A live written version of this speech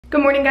Good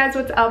morning guys,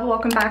 what's up?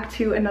 Welcome back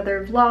to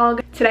another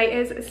vlog. Today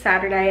is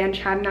Saturday and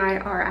Chad and I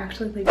are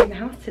actually leaving the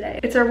house today.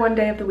 It's our one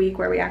day of the week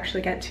where we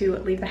actually get to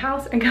leave the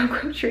house and go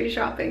grocery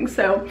shopping.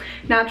 So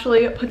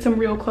naturally put some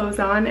real clothes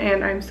on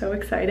and I'm so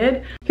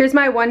excited. Here's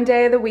my one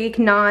day of the week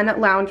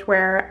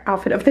non-loungewear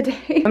outfit of the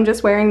day. I'm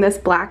just wearing this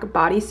black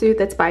bodysuit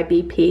that's by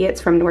BP. It's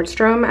from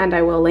Nordstrom and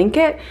I will link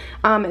it.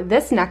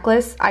 This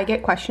necklace I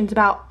get questions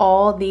about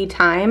all the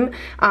time.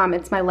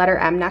 It's my letter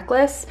M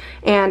necklace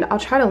and I'll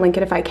try to link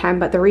it if I can,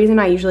 but the reason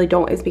I usually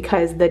don't is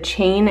because the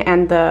chain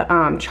and the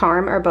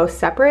charm are both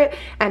separate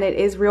and it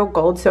is real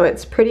gold, so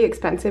it's pretty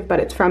expensive, but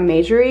it's from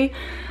Majory.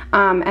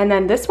 And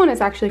then this one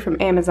is actually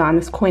from Amazon,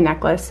 this coin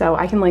necklace, so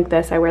I can link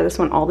this. I wear this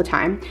one all the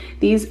time.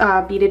 These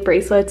beaded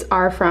bracelets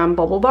are from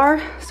Bubble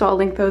Bar, so I'll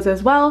link those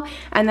as well.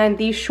 And then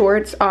these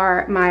shorts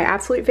are my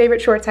absolute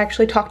favorite shorts. I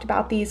actually talked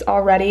about these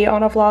already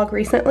on a vlog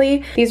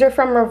recently. These are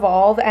from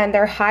Revolve and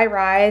they're high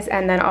rise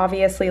and then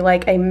obviously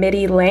like a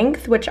midi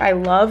length, which I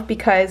love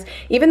because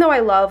even though I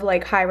love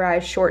like high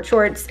rise short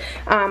shorts,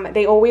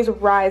 they always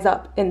rise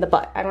up in the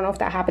butt. I don't know if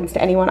that happens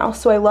to anyone else.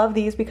 So I love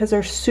these because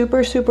they're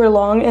super, super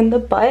long in the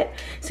butt.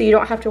 So you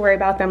don't have to worry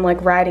about them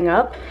like riding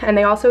up, and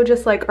they also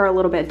just like are a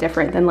little bit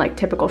different than like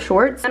typical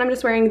shorts. And I'm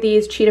just wearing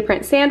these cheetah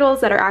print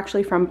sandals that are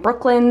actually from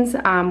Brooklyn's,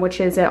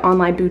 which is an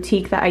online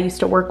boutique that I used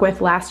to work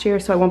with last year,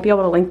 so I won't be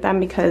able to link them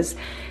because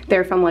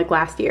they're from like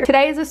last year.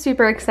 Today is a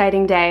super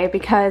exciting day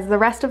because the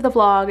rest of the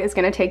vlog is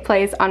going to take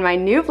place on my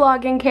new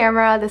vlogging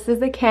camera. This is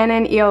the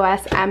Canon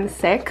EOS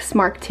M6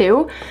 Mark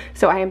II.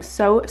 So I am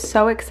so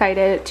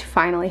excited to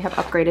finally have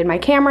upgraded my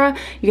camera.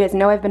 You guys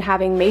know I've been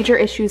having major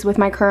issues with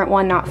my current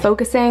one not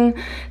focusing.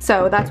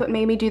 So that's what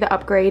made me do the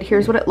upgrade.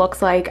 Here's what it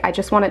looks like. I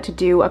just wanted to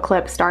do a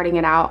clip starting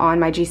it out on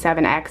my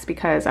G7X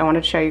because I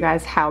wanted to show you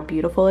guys how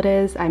beautiful it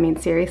is. I mean,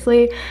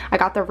 seriously, I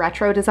got the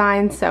retro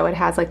design, so it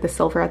has like the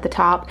silver at the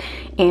top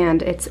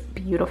and it's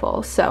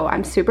beautiful. So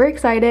I'm super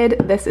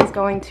excited. This is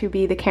going to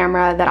be the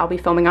camera that I'll be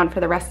filming on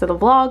for the rest of the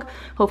vlog.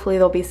 Hopefully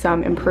there'll be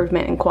some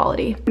improvement in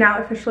quality. Now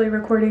officially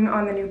recording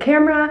on the new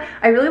camera.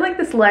 I really like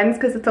this lens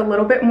because it's a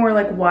little bit more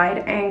like wide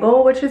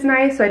angle, which is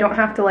nice, so I don't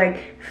have to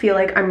like feel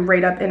like I'm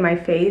right up in my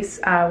face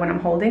when I'm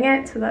holding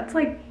it. So that's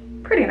like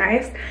pretty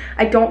nice.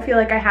 I don't feel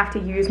like I have to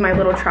use my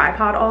little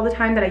tripod all the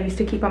time that I used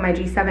to keep on my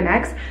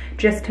G7X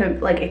just to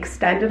like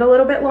extend it a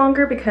little bit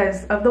longer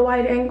because of the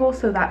wide angle,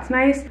 so that's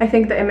nice. I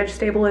think the image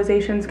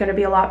stabilization is going to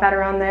be a lot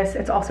better on this.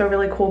 It's also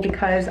really cool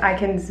because I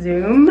can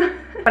zoom,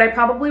 but I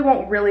probably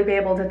won't really be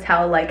able to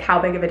tell like how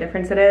big of a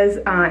difference it is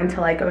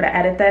until I go to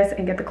edit this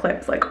and get the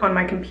clips like on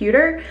my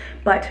computer.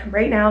 But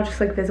right now, just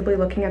like visibly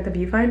looking at the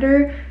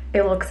viewfinder,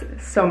 it looks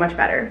so much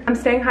better. I'm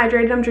staying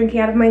hydrated. I'm drinking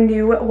out of my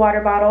new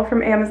water bottle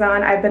from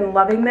Amazon. I've been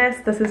loving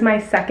this. This is my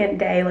second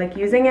day like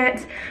using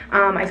it.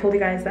 I told you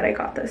guys that I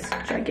got this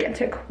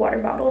gigantic water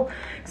bottle.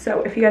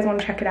 So if you guys want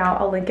to check it out,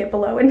 I'll link it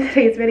below in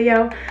today's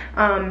video.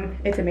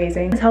 It's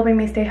amazing. It's helping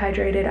me stay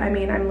hydrated. I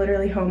mean, I'm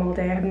literally home all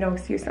day. I have no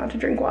excuse not to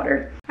drink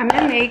water. I'm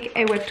gonna make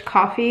a whipped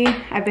coffee.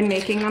 I've been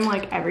making them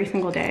like every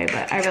single day,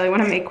 but I really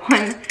want to make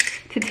one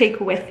to take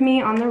with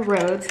me on the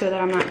road so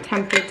that I'm not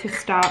tempted to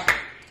stop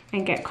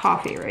and get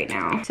coffee right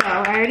now. So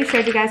I already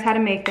showed you guys how to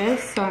make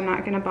this, so I'm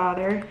not gonna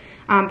bother.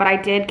 But I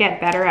did get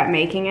better at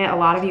making it. A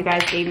lot of you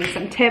guys gave me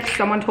some tips.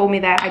 Someone told me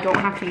that I don't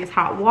have to use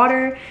hot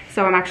water,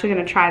 so I'm actually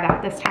gonna try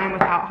that this time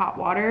without hot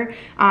water.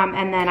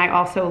 And then I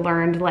also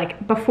learned,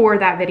 like before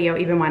that video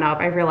even went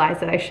up, I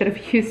realized that I should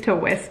have used a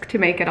whisk to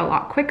make it a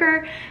lot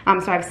quicker.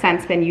 So I've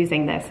since been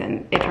using this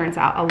and it turns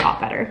out a lot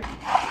better.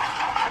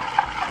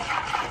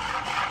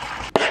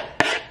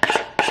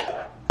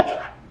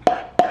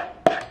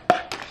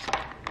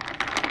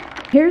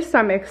 Here's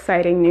some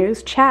exciting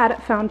news.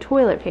 Chad found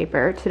toilet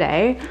paper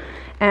today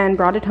and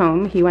brought it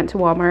home. He went to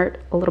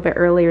Walmart a little bit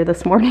earlier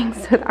this morning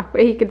so that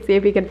way he could see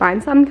if he could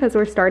find some because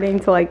we're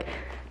starting to like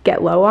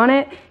get low on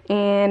it.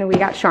 And we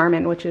got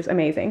Charmin, which is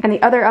amazing. And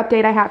the other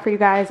update I have for you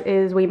guys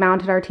is we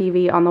mounted our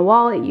TV on the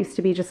wall. It used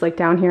to be just like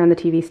down here on the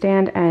TV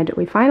stand, and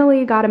we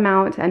finally got a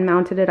mount and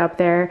mounted it up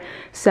there.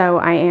 So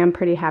I am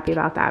pretty happy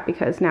about that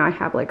because now I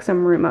have like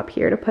some room up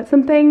here to put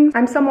some things.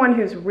 I'm someone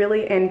who's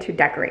really into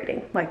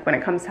decorating, like when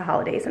it comes to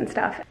holidays and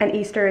stuff. And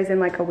Easter is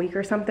in like a week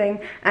or something,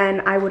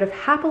 and I would have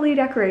happily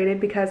decorated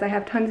because I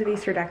have tons of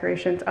Easter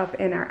decorations up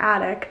in our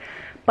attic.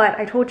 But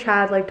I told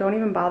Chad, like, don't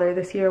even bother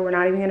this year. We're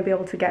not even gonna be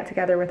able to get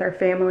together with our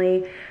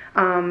family.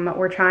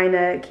 We're trying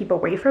to keep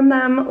away from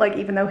them. Like,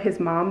 even though his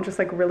mom just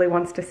like really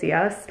wants to see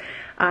us,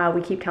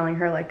 we keep telling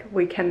her like,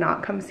 we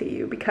cannot come see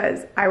you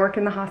because I work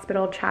in the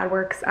hospital, Chad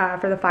works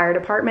for the fire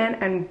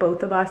department, and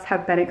both of us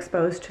have been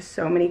exposed to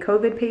so many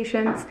COVID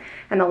patients.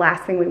 And the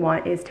last thing we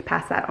want is to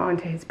pass that on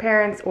to his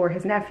parents or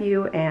his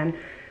nephew and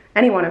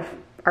any one of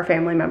our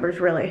family members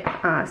really.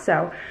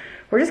 So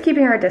we're just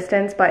keeping our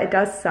distance, but it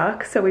does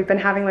suck. So we've been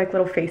having like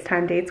little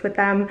FaceTime dates with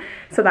them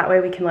so that way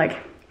we can like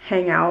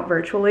hang out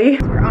virtually.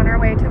 So we're on our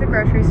way to the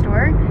grocery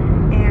store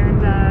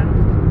and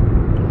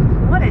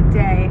what a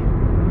day.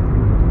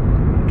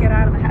 Get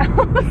out of the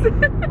house.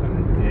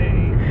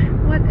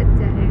 What a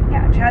day.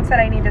 Yeah, Chad said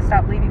I need to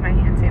stop leaving my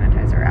hand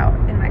sanitizer out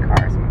in my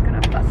car, so I'm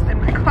gonna bust in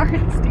my car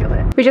and steal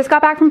it. We just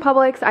got back from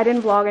Publix. I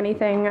didn't vlog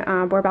anything.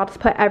 We're about to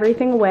put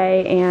everything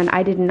away, and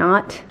I did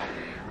not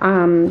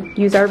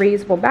use our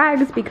reusable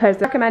bags because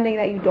they're recommending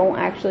that you don't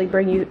actually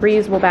bring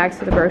reusable bags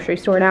to the grocery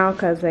store now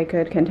because they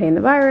could contain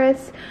the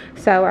virus.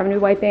 So I'm gonna be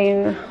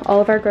wiping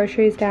all of our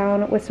groceries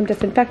down with some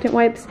disinfectant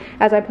wipes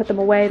as I put them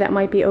away. That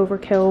might be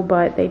overkill,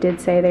 but they did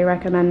say they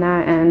recommend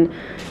that, and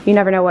you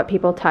never know what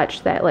people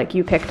touch that like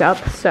you picked up,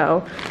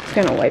 so just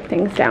gonna wipe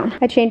things down.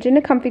 I changed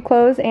into comfy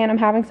clothes and I'm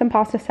having some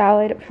pasta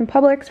salad from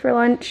Publix for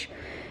lunch,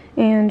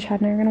 and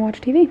Chad and I are gonna watch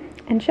TV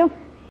and chill.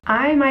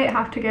 I might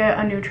have to get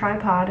a new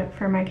tripod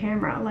for my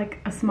camera, like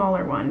a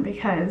smaller one,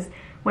 because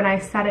when I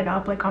set it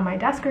up like on my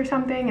desk or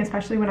something,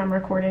 especially when I'm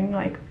recording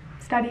like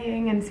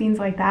studying and scenes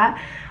like that,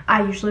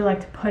 I usually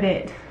like to put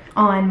it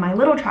on my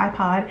little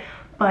tripod,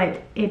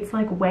 but it's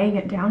like weighing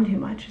it down too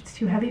much. It's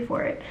too heavy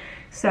for it.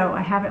 So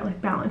I have it like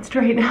balanced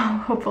right now.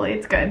 Hopefully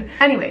it's good.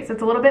 Anyways,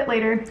 it's a little bit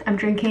later. I'm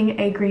drinking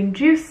a green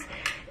juice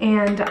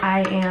and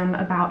I am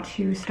about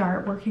to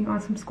start working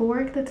on some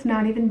schoolwork that's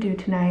not even due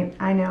tonight.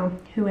 I know,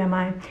 who am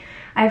I?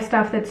 I have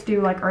stuff that's due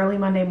like early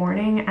Monday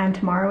morning, and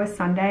tomorrow is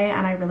Sunday,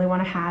 and I really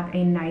want to have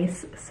a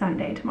nice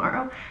Sunday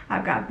tomorrow.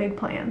 I've got big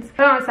plans.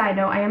 But on a side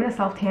note, I am gonna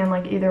self-tan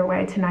like either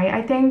way tonight,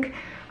 I think.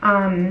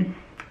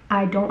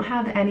 I don't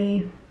have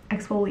any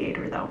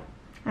exfoliator though,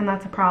 and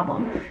that's a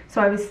problem.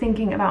 So I was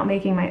thinking about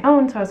making my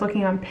own, so I was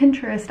looking on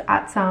Pinterest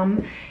at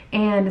some,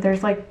 and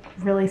there's like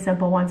really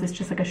simple ones. It's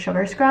just like a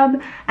sugar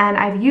scrub, and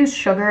I've used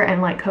sugar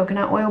and like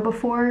coconut oil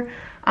before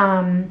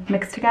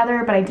mixed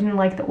together, but I didn't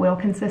like the oil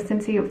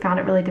consistency. I found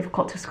it really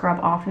difficult to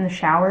scrub off in the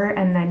shower,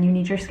 and then you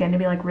need your skin to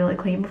be like really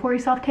clean before you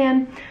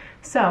self-tan.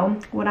 So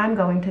what I'm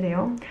going to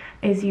do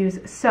is use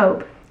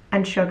soap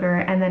and sugar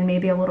and then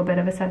maybe a little bit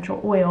of essential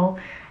oil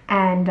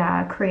and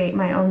create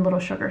my own little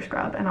sugar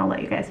scrub, and I'll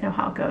let you guys know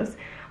how it goes.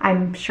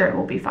 I'm sure it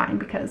will be fine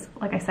because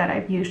like I said,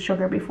 I've used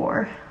sugar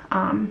before,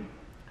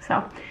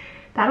 so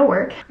that'll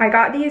work. I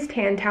got these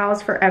tan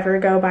towels Forever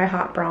Go by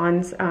Hot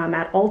Bronze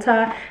at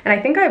Ulta, and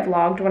I think I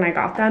vlogged when I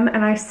got them,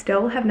 and I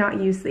still have not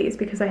used these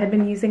because I had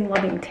been using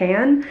Loving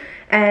Tan,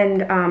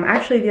 and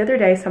actually the other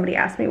day somebody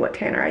asked me what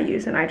tanner I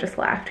use, and I just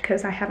laughed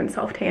because I haven't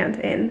self-tanned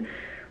in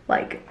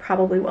like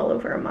probably well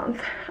over a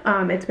month.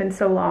 It's been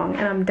so long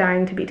and I'm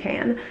dying to be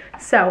tan.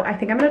 So I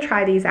think I'm gonna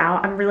try these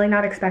out. I'm really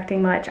not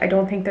expecting much. I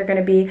don't think they're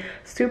gonna be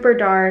super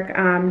dark,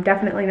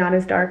 definitely not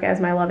as dark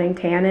as my Loving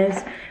Tan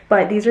is,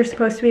 but these are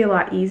supposed to be a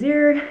lot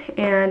easier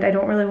and I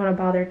don't really wanna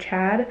bother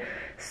Chad.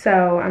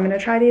 So I'm gonna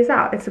try these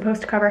out. It's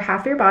supposed to cover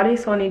half your body,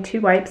 so I'll need 2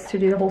 wipes to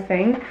do the whole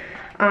thing.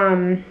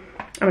 I'm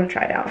gonna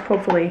try it out.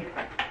 Hopefully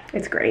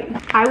it's great.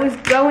 I was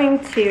going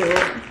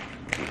to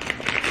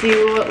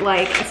do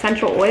like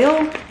essential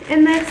oil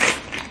in this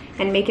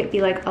and make it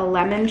be like a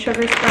lemon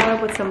sugar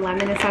scrub with some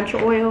lemon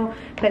essential oil,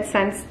 but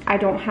since I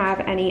don't have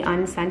any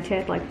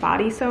unscented like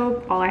body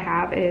soap, all I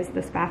have is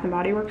this Bath and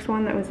Body Works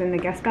one that was in the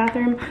guest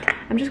bathroom.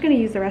 I'm just gonna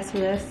use the rest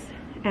of this,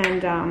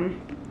 and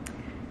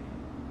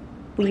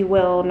we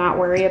will not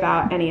worry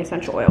about any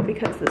essential oil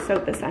because the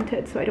soap is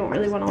scented, so I don't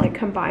really want to like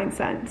combine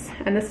scents,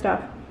 and this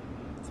stuff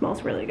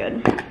smells really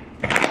good.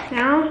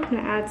 Now I'm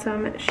gonna add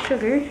some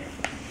sugar.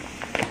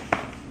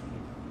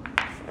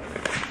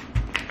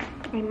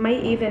 I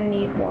might even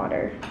need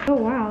water. Oh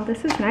wow,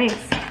 this is nice.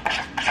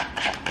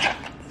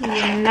 This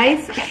is a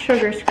nice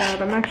sugar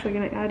scrub. I'm actually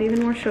gonna add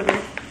even more sugar.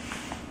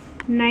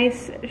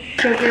 Nice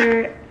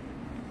sugar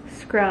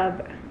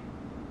scrub.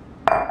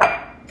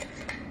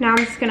 Now I'm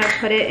just gonna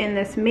put it in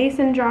this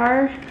mason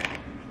jar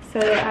so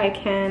that I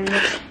can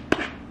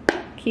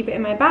keep it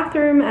in my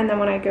bathroom, and then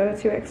when I go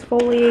to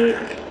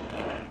exfoliate,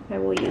 I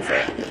will use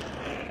it.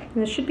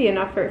 And this should be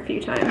enough for a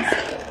few times.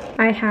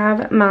 I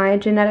have my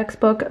genetics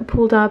book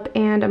pulled up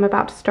and I'm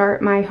about to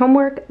start my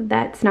homework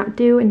that's not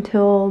due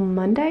until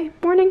Monday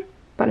morning,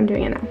 but I'm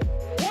doing it now.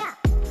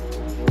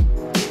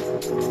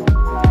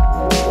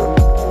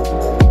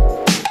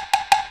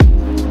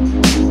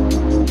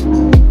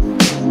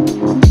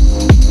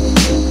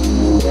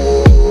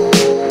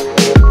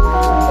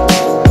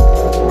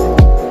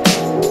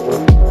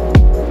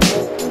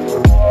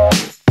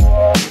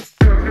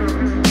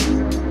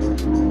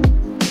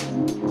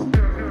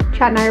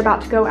 Chad and I are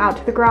about to go out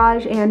to the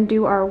garage and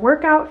do our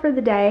workout for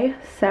the day.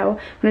 So I'm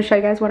gonna show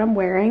you guys what I'm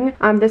wearing.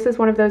 This is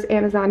one of those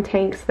Amazon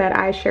tanks that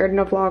I shared in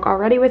a vlog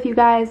already with you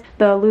guys.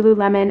 The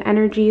Lululemon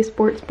Energy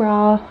sports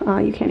bra.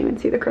 You can't even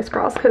see the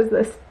crisscross because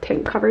this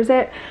tank covers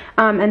it.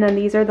 And then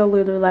these are the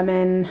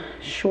Lululemon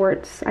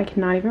shorts. I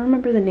cannot even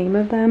remember the name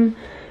of them,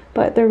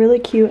 but they're really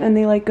cute and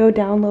they like go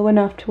down low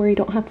enough to where you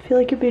don't have to feel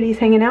like your booty's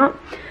hanging out.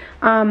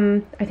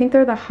 I think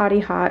they're the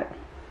Hottie Hot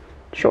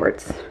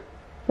shorts.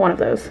 One of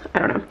those, I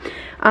don't know.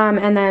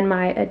 And then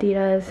my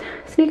Adidas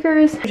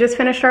sneakers. We just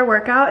finished our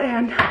workout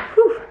and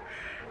whew,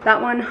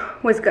 that one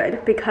was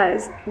good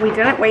because we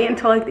didn't wait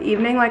until like the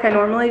evening like I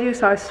normally do,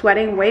 so I was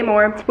sweating way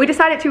more. We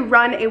decided to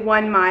run a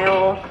 1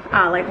 mile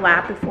like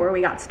lap before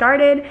we got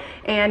started,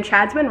 and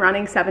Chad's been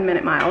running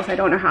 7-minute miles. I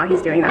don't know how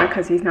he's doing that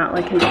because he's not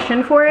like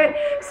conditioned for it.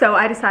 So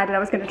I decided I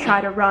was gonna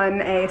try to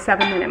run a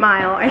 7-minute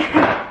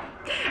mile.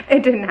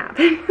 It didn't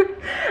happen.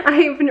 I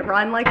haven't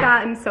run like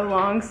that in so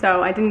long,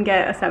 so I didn't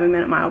get a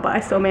 7-minute mile, but I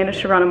still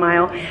managed to run a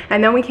mile.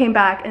 And then we came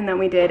back and then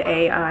we did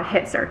a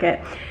HIIT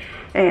circuit,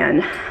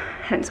 and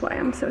hence why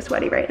I'm so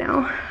sweaty right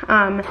now.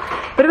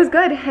 But it was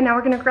good, and now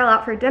we're gonna grill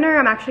out for dinner.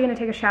 I'm actually gonna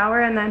take a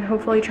shower and then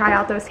hopefully try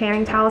out those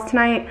tanning towels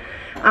tonight.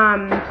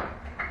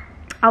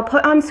 I'll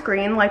put on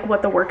screen like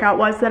what the workout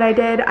was that I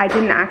did. I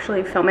didn't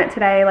actually film it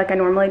today like I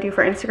normally do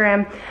for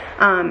Instagram.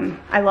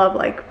 I love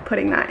like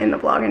putting that in the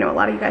vlog. I know a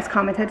lot of you guys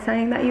commented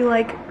saying that you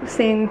like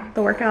seeing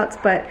the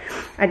workouts, but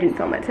I didn't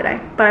film it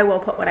today. But I will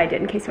put what I did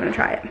in case you want to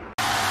try it.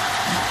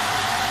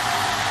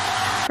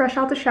 Fresh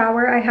out the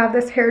shower, I have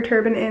this hair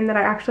turban in that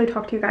I actually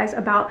talked to you guys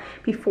about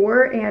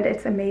before, and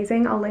it's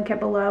amazing. I'll link it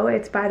below.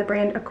 It's by the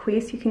brand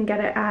FAQS. You can get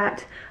it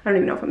at, I don't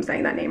even know if I'm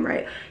saying that name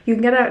right. You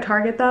can get it at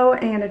Target though,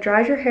 and it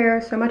dries your hair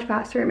so much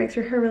faster. It makes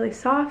your hair really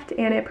soft,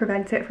 and it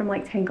prevents it from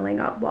like tangling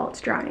up while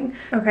it's drying.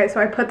 Okay, so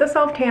I put the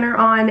self tanner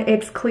on.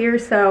 It's clear,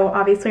 so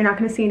obviously you're not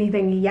gonna see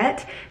anything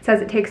yet. It says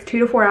it takes 2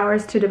 to 4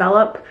 hours to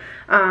develop.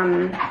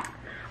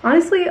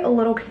 Honestly, a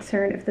little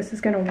concerned if this is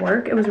gonna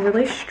work. It was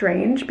really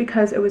strange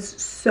because it was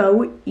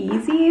so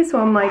easy. So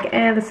I'm like,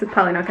 this is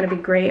probably not gonna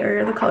be great,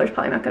 or the color's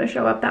probably not gonna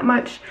show up that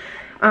much.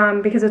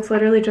 Because it's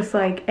literally just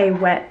like a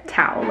wet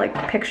towel.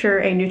 Like picture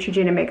a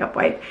Neutrogena makeup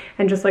wipe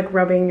and just like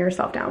rubbing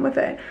yourself down with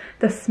it.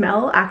 The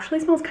smell actually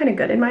smells kind of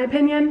good in my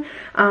opinion.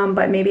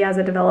 But maybe as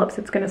it develops,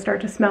 it's gonna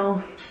start to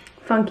smell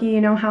funky,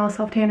 you know how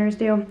self-tanners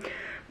do.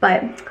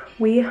 But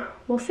we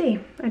will see.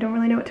 I don't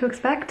really know what to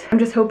expect. I'm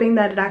just hoping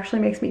that it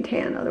actually makes me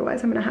tan.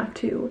 Otherwise, I'm gonna have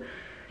to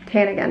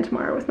tan again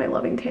tomorrow with my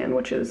Loving Tan,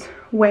 which is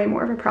way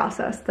more of a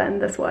process than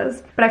this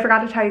was. But I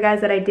forgot to tell you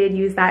guys that I did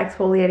use that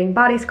exfoliating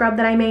body scrub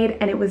that I made,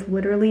 and it was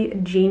literally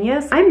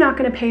genius. I'm not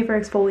gonna pay for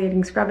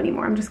exfoliating scrub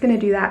anymore. I'm just gonna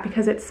do that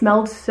because it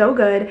smelled so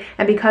good,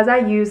 and because I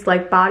used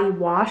like body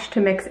wash to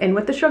mix in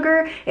with the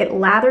sugar, it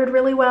lathered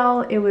really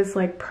well. It was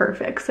like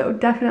perfect. So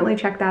definitely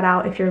check that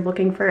out if you're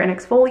looking for an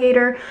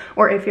exfoliator,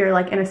 or if you're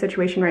like in a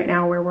situation right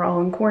now where we're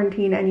all in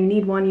quarantine and you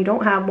need one, you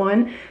don't have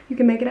one, you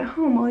can make it at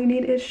home. All you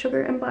need is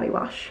sugar and body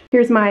wash.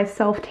 Here's my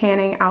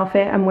self-tanning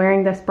outfit. I'm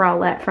wearing this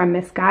bralette from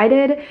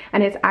Misguided,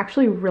 and it's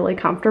actually really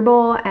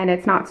comfortable, and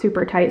it's not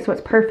super tight, so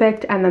it's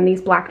perfect. And then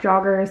these black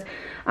joggers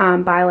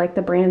by like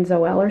the brand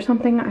Zoel or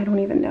something. I don't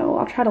even know.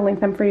 I'll try to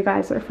link them for you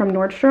guys. They're from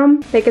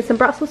Nordstrom. Making some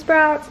Brussels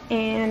sprouts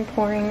and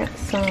pouring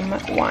some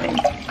wine.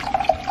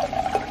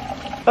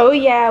 Oh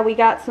yeah, we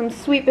got some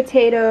sweet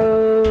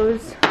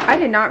potatoes. I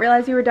did not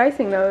realize you were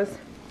dicing those.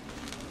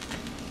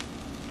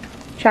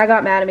 Chad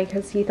got mad at me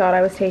because he thought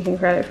I was taking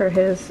credit for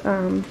his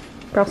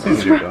Brussels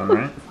sprouts. You're done,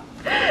 right?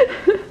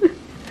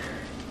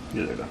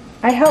 Yeah, they're done.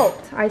 I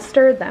helped. I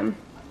stirred them.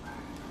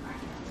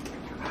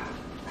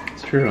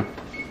 It's true.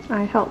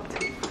 I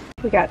helped.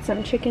 We got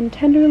some chicken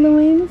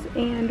tenderloins,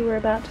 and we're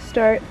about to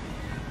start,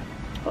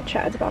 well,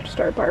 Chad's about to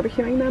start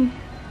barbecuing them.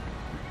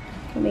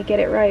 Let me get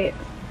it right.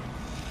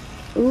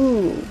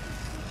 Ooh,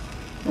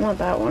 I want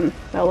that one.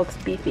 That looks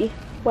beefy.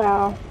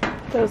 Wow,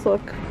 those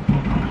look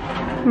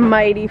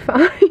mighty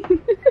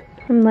fine.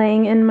 I'm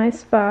laying in my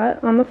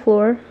spot on the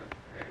floor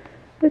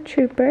with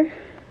Trooper,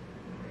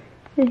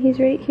 and he's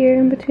right here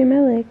in between my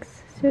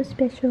legs. So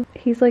special.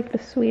 He's like the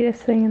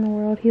sweetest thing in the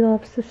world. He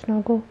loves to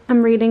snuggle.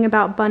 I'm reading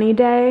about Bunny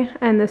Day,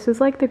 and this is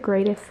like the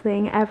greatest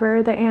thing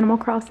ever that Animal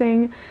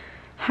Crossing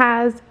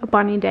has a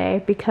Bunny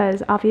Day,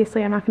 because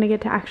obviously I'm not going to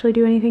get to actually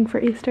do anything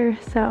for Easter,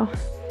 so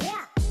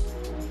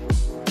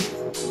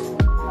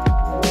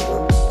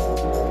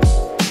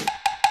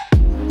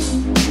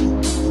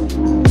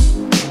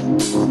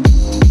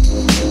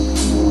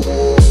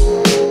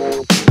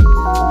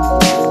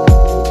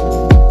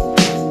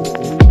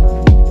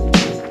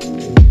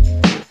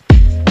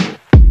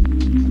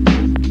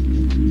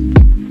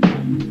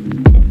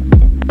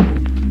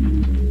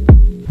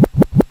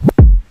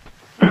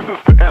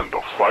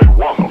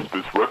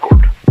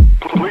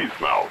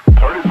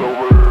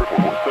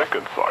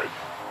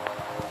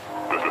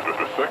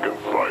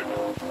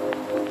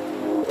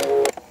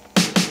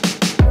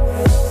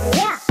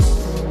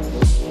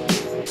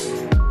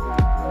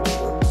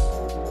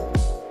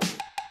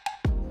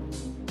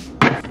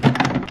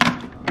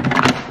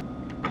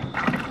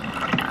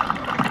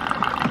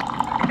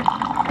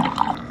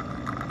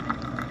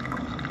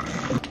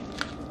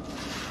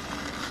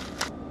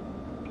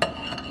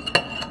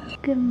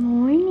good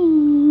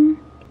morning.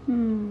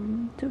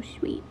 So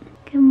sweet.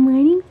 Good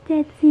morning,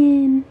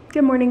 Stetson.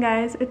 Good morning,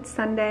 guys. It's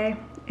Sunday,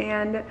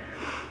 and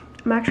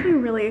I'm actually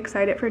really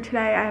excited for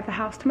today. I have the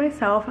house to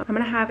myself. I'm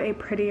gonna have a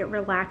pretty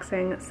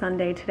relaxing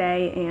Sunday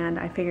today, and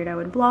I figured I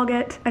would vlog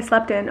it. I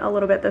slept in a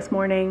little bit this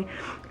morning,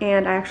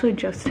 and I actually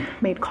just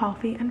made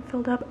coffee and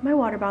filled up my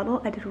water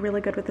bottle. I did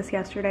really good with this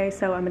yesterday,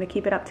 so I'm gonna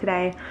keep it up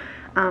today.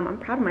 I'm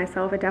proud of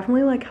myself. It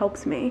definitely like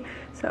helps me.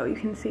 So you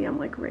can see I'm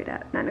like right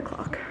at 9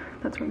 o'clock.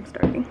 That's where I'm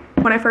starting.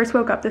 When I first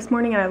woke up this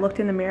morning and I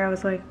looked in the mirror, I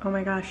was like, oh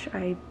my gosh,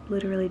 I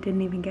literally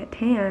didn't even get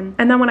tan.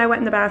 And then when I went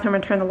in the bathroom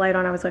and turned the light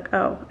on, I was like,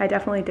 oh, I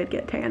definitely did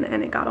get tan,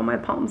 and it got on my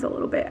palms a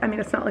little bit. I mean,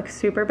 it's not like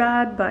super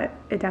bad, but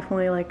it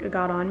definitely like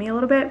got on me a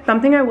little bit.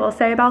 Something I will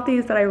say about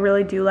these that I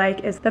really do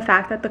like is the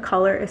fact that the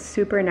color is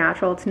super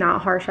natural. It's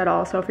not harsh at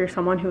all. So if you're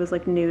someone who is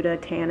like new to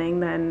tanning,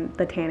 then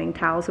the tanning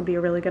towels would be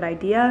a really good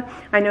idea.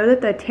 I know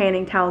that the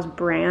tanning towels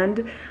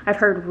brand, I've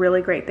heard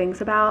really great things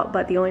about,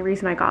 but the only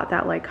reason I got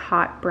that like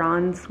hot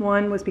bronze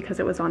one was because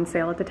it was on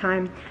sale at the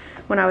time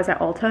when I was at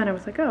Ulta, and I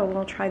was like, oh, well,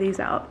 I'll try these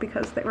out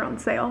because they were on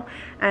sale.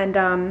 And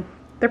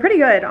they're pretty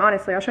good,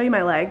 honestly. I'll show you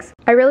my legs.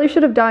 I really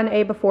should have done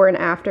a before and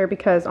after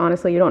because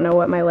honestly, you don't know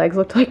what my legs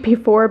looked like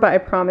before, but I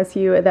promise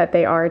you that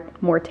they are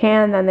more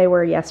tan than they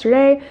were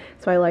yesterday.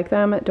 So I like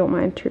them. Don't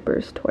mind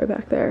Trooper's toy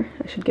back there.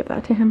 I should give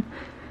that to him.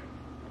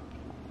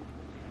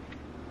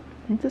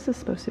 I think this is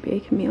supposed to be a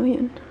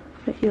chameleon,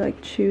 but he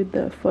like chewed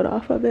the foot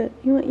off of it.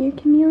 You want your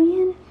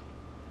chameleon?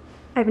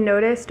 I've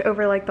noticed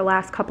over like the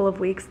last couple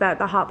of weeks that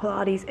the Hot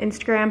Pilates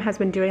Instagram has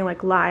been doing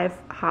like live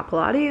Hot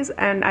Pilates,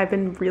 and I've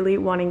been really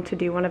wanting to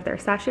do one of their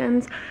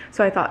sessions.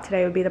 So I thought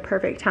today would be the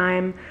perfect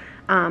time.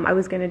 I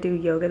was gonna do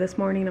yoga this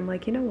morning, and I'm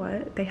like, you know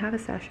what? They have a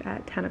session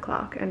at 10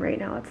 o'clock, and right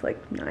now it's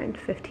like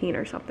 9:15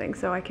 or something,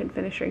 so I can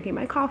finish drinking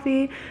my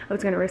coffee. I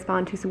was gonna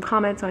respond to some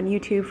comments on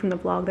YouTube from the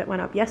vlog that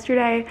went up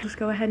yesterday. Just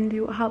go ahead and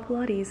do a Hot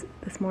Pilates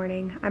this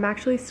morning. I'm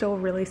actually still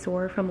really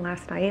sore from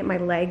last night. My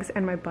legs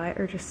and my butt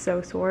are just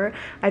so sore.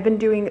 I've been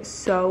doing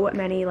so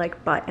many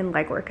like butt and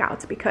leg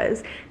workouts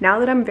because now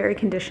that I'm very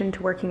conditioned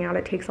to working out,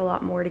 it takes a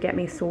lot more to get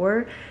me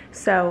sore.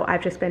 So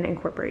I've just been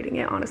incorporating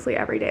it honestly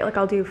every day. Like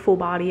I'll do full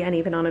body, and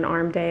even on an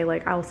arm day,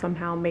 like I'll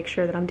somehow make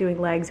sure that I'm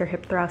doing legs or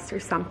hip thrusts or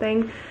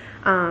something,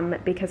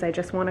 because I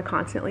just want to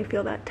constantly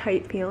feel that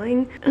tight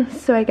feeling.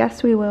 So I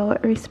guess we will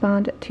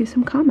respond to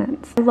some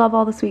comments. I love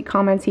all the sweet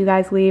comments you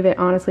guys leave. It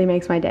honestly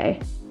makes my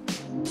day.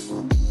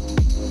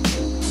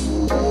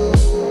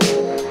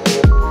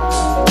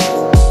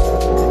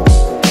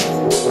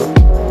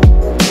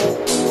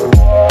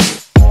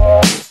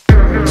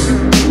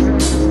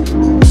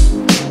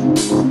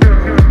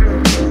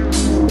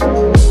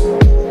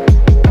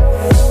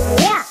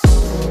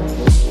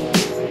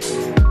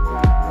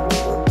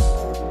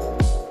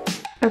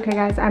 Okay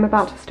guys, I'm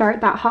about to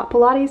start that Hot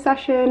Pilates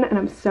session, and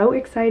I'm so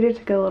excited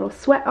to get a little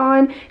sweat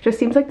on. It just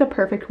seems like the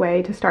perfect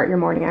way to start your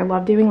morning. I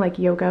love doing like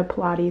yoga,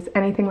 Pilates,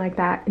 anything like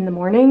that in the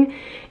morning,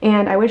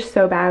 and I wish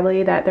so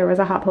badly that there was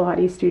a Hot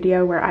Pilates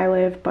studio where I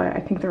live, but I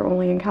think they're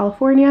only in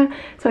California,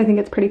 so I think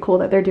it's pretty cool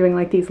that they're doing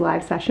like these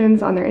live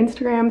sessions on their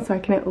Instagram, so I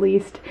can at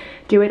least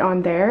do it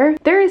on there.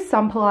 There is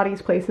some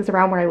Pilates places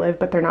around where I live,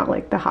 but they're not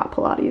like the Hot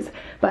Pilates.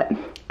 But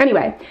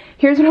anyway,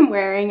 here's what I'm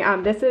wearing.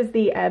 This is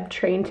the Ebb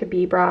Train to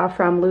Be bra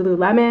from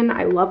Lululemon.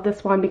 I love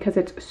this one because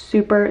it's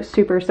super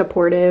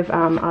supportive.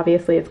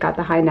 Obviously it's got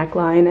the high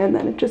neckline, and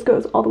then it just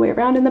goes all the way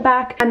around in the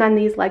back. And then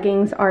these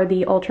leggings are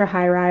the ultra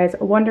high rise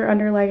Wonder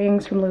Under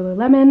leggings from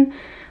Lululemon.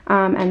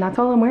 And that's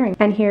all I'm wearing.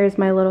 And here's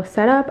my little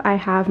setup. I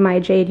have my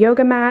jade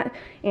yoga mat,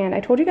 and I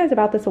told you guys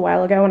about this a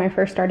while ago when I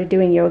first started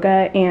doing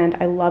yoga, and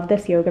I love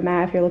this yoga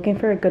mat. If you're looking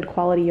for a good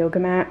quality yoga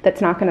mat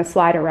that's not going to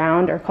slide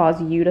around or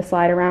cause you to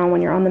slide around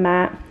when you're on the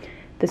mat,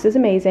 this is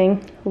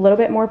amazing. A little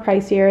bit more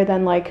pricier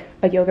than like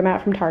a yoga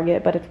mat from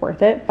Target, but it's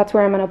worth it. That's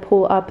where I'm gonna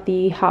pull up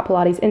the Hot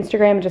Pilates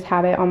Instagram and just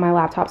have it on my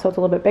laptop so it's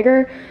a little bit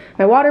bigger.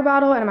 My water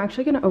bottle, and I'm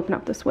actually gonna open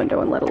up this window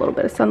and let a little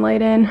bit of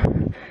sunlight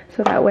in,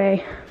 so that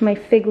way my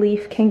fig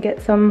leaf can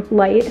get some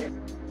light.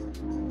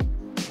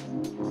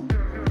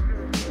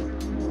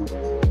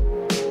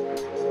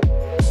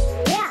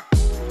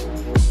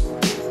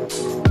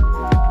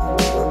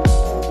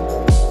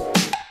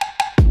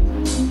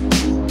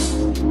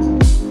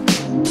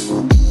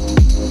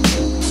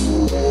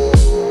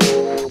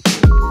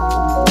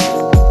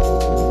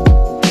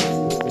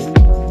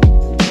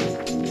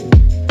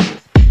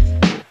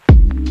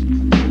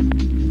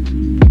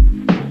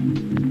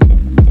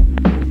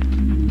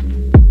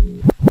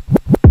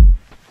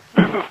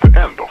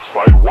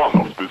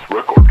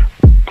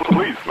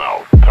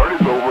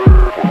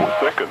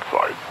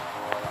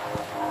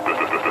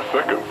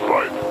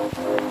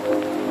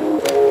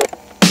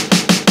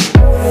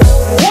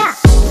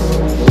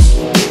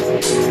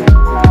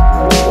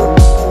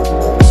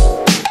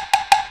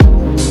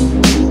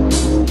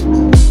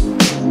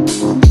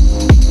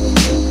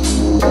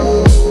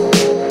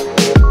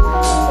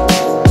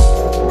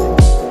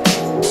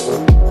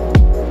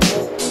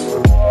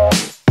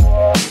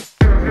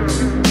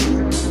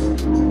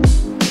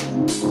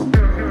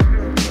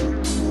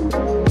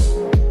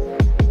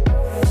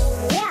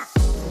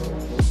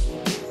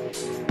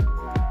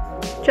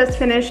 Just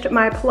finished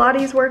my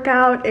Pilates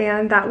workout,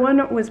 and that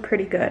one was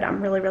pretty good.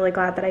 I'm really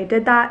glad that I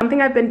did that.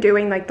 Something I've been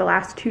doing like the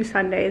last 2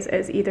 Sundays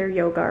is either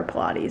yoga or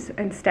Pilates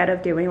instead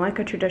of doing like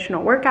a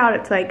traditional workout.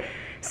 It's like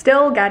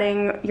still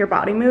getting your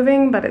body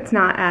moving, but it's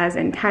not as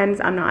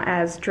intense. I'm not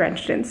as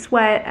drenched in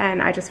sweat,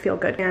 and I just feel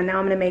good. And now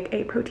I'm gonna make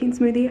a protein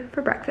smoothie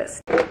for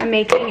breakfast. I'm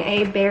making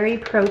a berry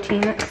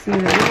protein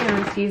smoothie, and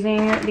I'm just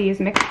using these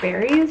mixed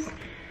berries,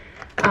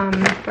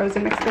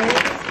 frozen mixed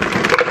berries.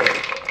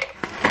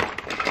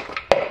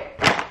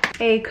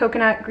 A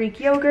coconut Greek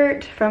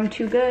yogurt from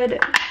Too Good.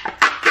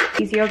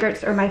 These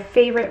yogurts are my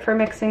favorite for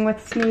mixing with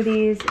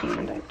smoothies,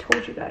 and I've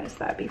told you guys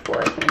that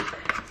before, I think.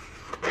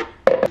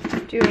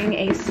 Doing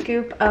a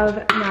scoop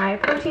of my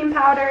protein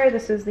powder.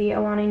 This is the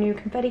Alani Nu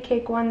confetti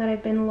cake one that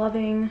I've been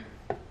loving.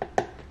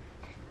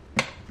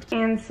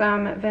 And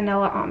some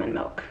vanilla almond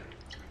milk.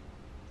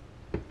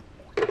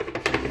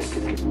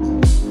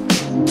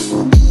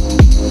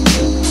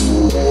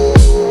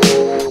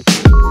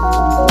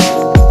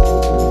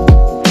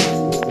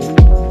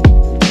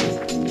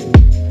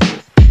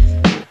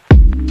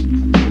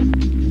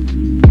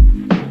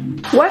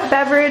 What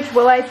beverage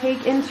will I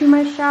take into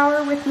my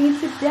shower with me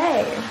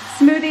today?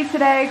 Smoothie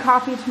today,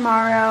 coffee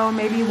tomorrow,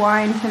 maybe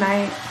wine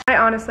tonight. I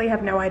honestly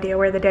have no idea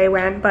where the day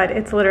went, but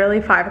it's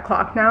literally 5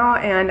 o'clock now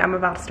and I'm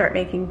about to start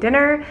making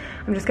dinner.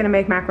 I'm just gonna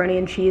make macaroni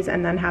and cheese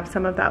and then have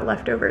some of that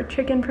leftover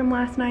chicken from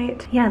last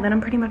night. Yeah, then I'm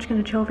pretty much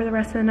gonna chill for the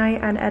rest of the night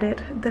and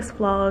edit this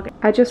vlog.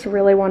 I just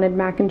really wanted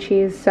mac and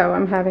cheese, so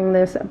I'm having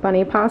this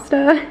bunny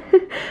pasta.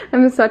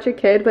 I'm such a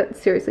kid, but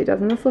seriously,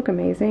 doesn't this look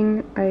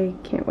amazing? I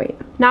can't wait.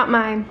 Not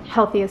my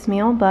healthiest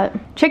meal, but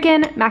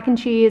chicken, mac and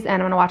cheese,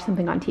 and I'm gonna watch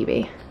something on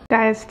TV.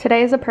 Guys,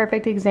 today is a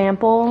perfect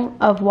example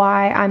of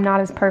why I'm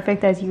not as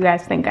perfect as you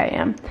guys think I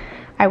am.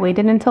 I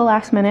waited until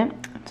last minute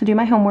to do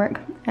my homework,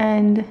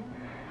 and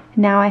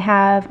now I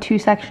have 2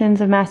 sections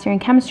of mastering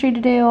chemistry to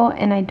do,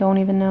 and I don't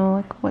even know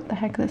like what the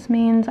heck this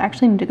means. I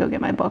actually need to go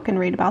get my book and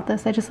read about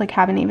this. I just like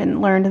haven't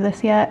even learned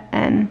this yet,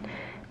 and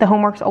the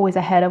homework's always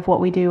ahead of what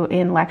we do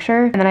in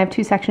lecture. And then I have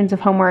 2 sections of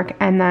homework,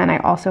 and then I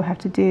also have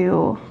to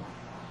do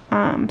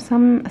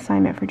some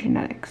assignment for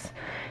genetics.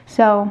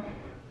 So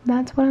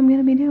that's what I'm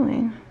gonna be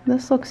doing.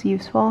 This looks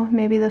useful.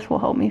 Maybe this will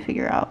help me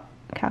figure out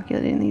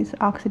calculating these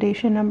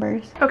oxidation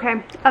numbers.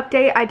 Okay,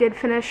 update. I did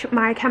finish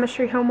my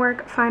chemistry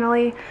homework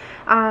finally,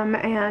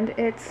 and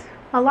it's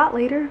a lot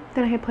later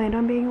than I had planned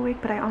on being awake,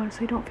 but I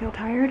honestly don't feel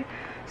tired.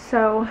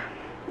 So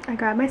I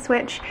grabbed my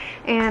Switch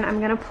and I'm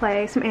gonna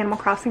play some Animal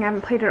Crossing. I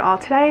haven't played it all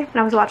today, and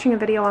I was watching a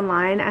video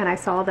online and I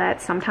saw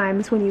that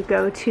sometimes when you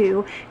go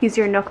to use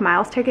your Nook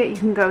Miles ticket, you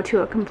can go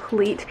to a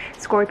complete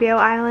Scorpio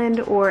Island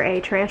or a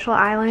Tarantula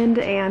Island,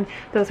 and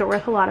those are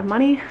worth a lot of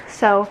money.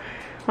 So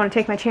I want to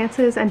take my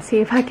chances and see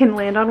if I can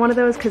land on one of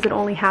those, because it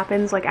only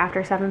happens like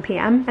after 7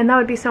 p.m. and that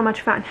would be so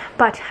much fun.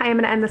 But I am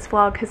going to end this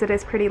vlog because it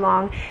is pretty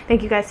long.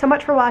 Thank you guys so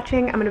much for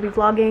watching. I'm going to be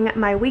vlogging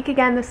my week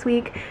again this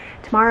week,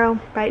 tomorrow,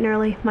 bright and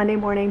early, Monday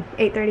morning,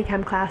 8:30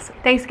 chem class.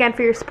 Thanks again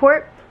for your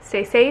support.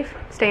 Stay safe,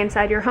 stay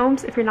inside your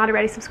homes. If you're not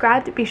already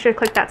subscribed, be sure to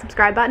click that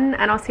subscribe button,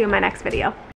 and I'll see you in my next video.